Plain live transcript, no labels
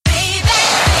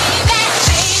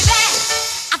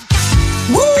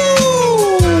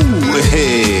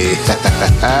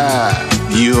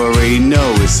already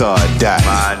know it's RdotBLADE.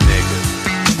 My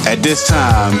nigga. At this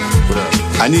time,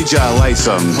 I need y'all to light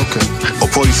something. Okay. Or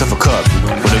pour yourself a cup,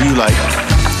 whatever you like,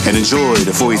 and enjoy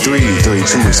the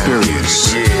 43-32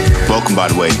 experience. Welcome, by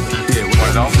the way.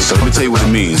 So let me tell you what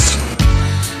it means.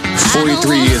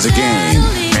 43 years of game,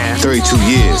 32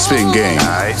 years spitting game.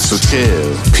 So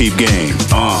chill, peep game.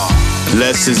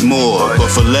 Less is more, but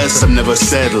for less I'm never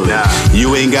settling.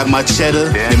 You ain't got my cheddar,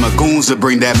 then my goons will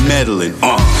bring that meddling.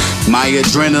 My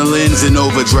adrenaline's in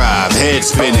overdrive, head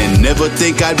spinning. Never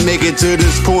think I'd make it to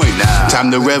this point.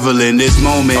 Time to revel in this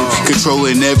moment,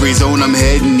 controlling every zone I'm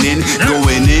heading in.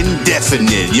 Going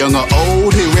indefinite, young or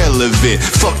old, irrelevant.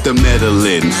 Fuck the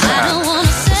meddling.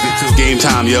 Game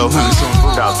time, yo.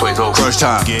 Crush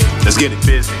time. Let's get it.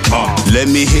 Let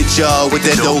me hit y'all with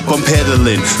that dope I'm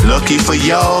peddling. Lucky for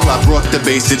y'all, I brought the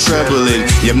bass to treble in.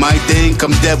 You might think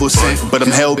I'm devil sent, but I'm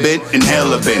hell bent and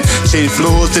hella bent. Change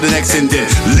floors to the next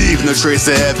indent. Leave no trace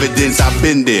of evidence, I've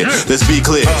been there. Let's be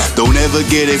clear, don't ever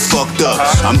get it fucked up.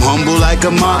 I'm humble like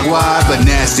a mogwai, but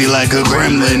nasty like a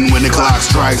gremlin. When the clock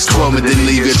strikes 12, and then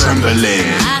leave you trembling.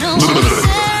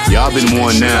 Y'all been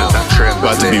warned now.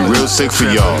 About to be real sick for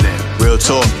y'all. Real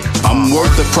talk. I'm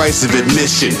worth the price of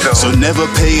admission. So never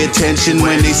pay attention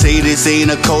when they say this ain't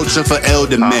a culture for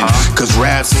elder men. Cause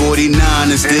rap's 49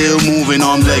 and still moving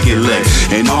arm leg and leg.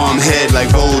 And arm head like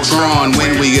Voltron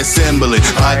when we assembling.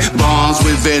 Pipe bombs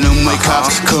with venom when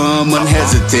cops come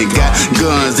unhesitant. Got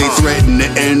guns, they threaten the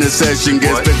intercession.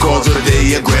 Guess because of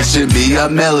their aggression be a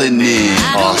melanin.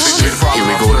 Oh shit, here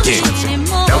we go again.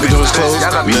 The doors closed?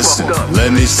 Listen, let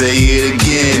me say it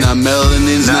again. Our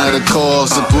melanin's not a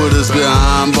cause to put us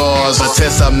behind bars. I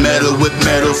test our metal with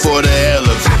metal for the hell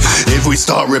of it. If we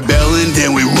start rebelling,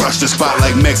 then we rush the spot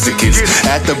like Mexicans.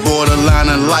 At the borderline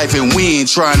of life, and we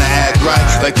ain't trying to act right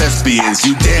like thespians.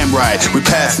 You damn right, we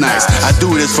pass nice. I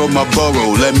do this for my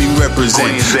borough, let me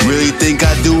represent. Really think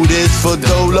I do this for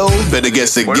Dolo? Better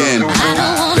guess again.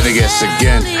 Better guess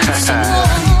again.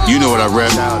 You know what I rep.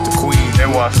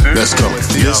 Let's go.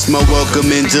 This my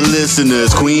welcome into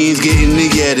listeners. Queens getting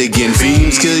it yet again.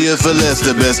 Fiends kill you for less.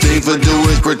 The best thing for do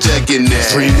is protecting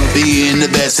this. Dream of being the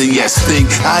best, and yes, think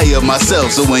high of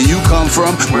myself. So when you come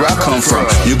from where I come from,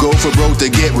 you go for broke to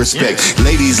get respect.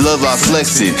 Ladies love our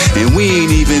flexing, and we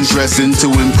ain't even dressing to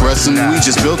impress them. We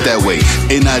just built that way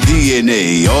in our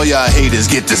DNA. All y'all haters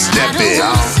get to step in.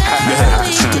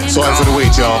 Sorry for the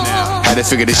wait, y'all. Had to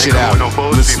figure this shit out.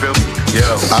 Listen,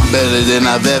 I'm better than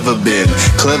I've ever been.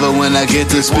 Clever when I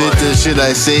get to spit the shit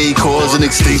I say, cause an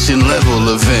extinction level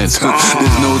event.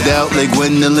 There's no doubt, like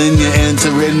Gwendolyn, you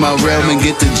enter in my realm and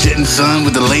get the jetting son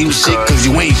with the lame shit, cause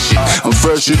you ain't shit. I'm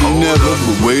fresher than ever,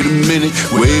 but wait a minute,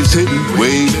 waves hitting,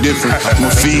 way different. I'm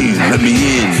a fiend, let me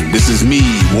in. This is me,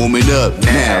 warming up.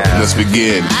 Now, let's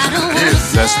begin.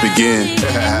 Let's begin.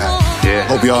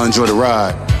 Hope y'all enjoy the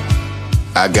ride.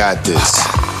 I got this.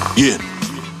 Yeah.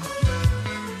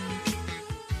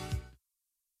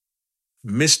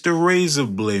 Mr.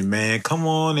 Razorblade, man, come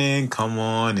on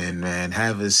in, man.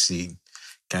 Have a seat.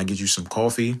 Can I get you some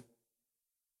coffee?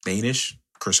 Danish?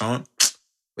 Croissant?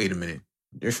 Wait a minute.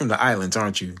 You're from the islands,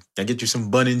 aren't you? Can I get you some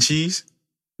bun and cheese?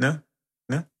 No?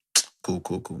 No?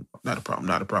 Cool. Not a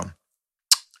problem.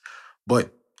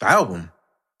 But the album,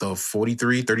 the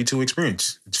 43-32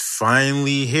 experience, it's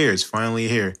finally here.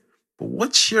 But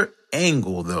what's your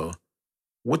angle, though?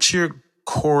 What's your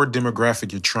core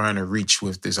demographic you're trying to reach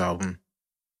with this album?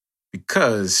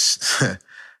 Because,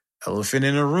 elephant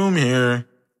in the room here,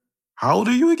 how old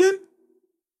are you again?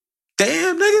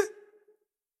 Damn, nigga.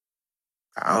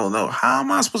 I don't know. How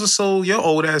am I supposed to sell your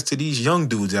old ass to these young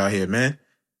dudes out here, man?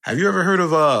 Have you ever heard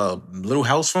of a Little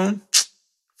House Phone?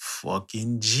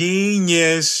 Fucking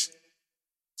genius.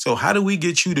 So how do we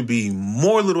get you to be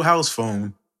more Little House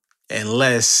Phone and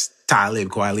less Talib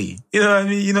Kweli? You know what I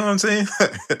mean? You know what I'm saying?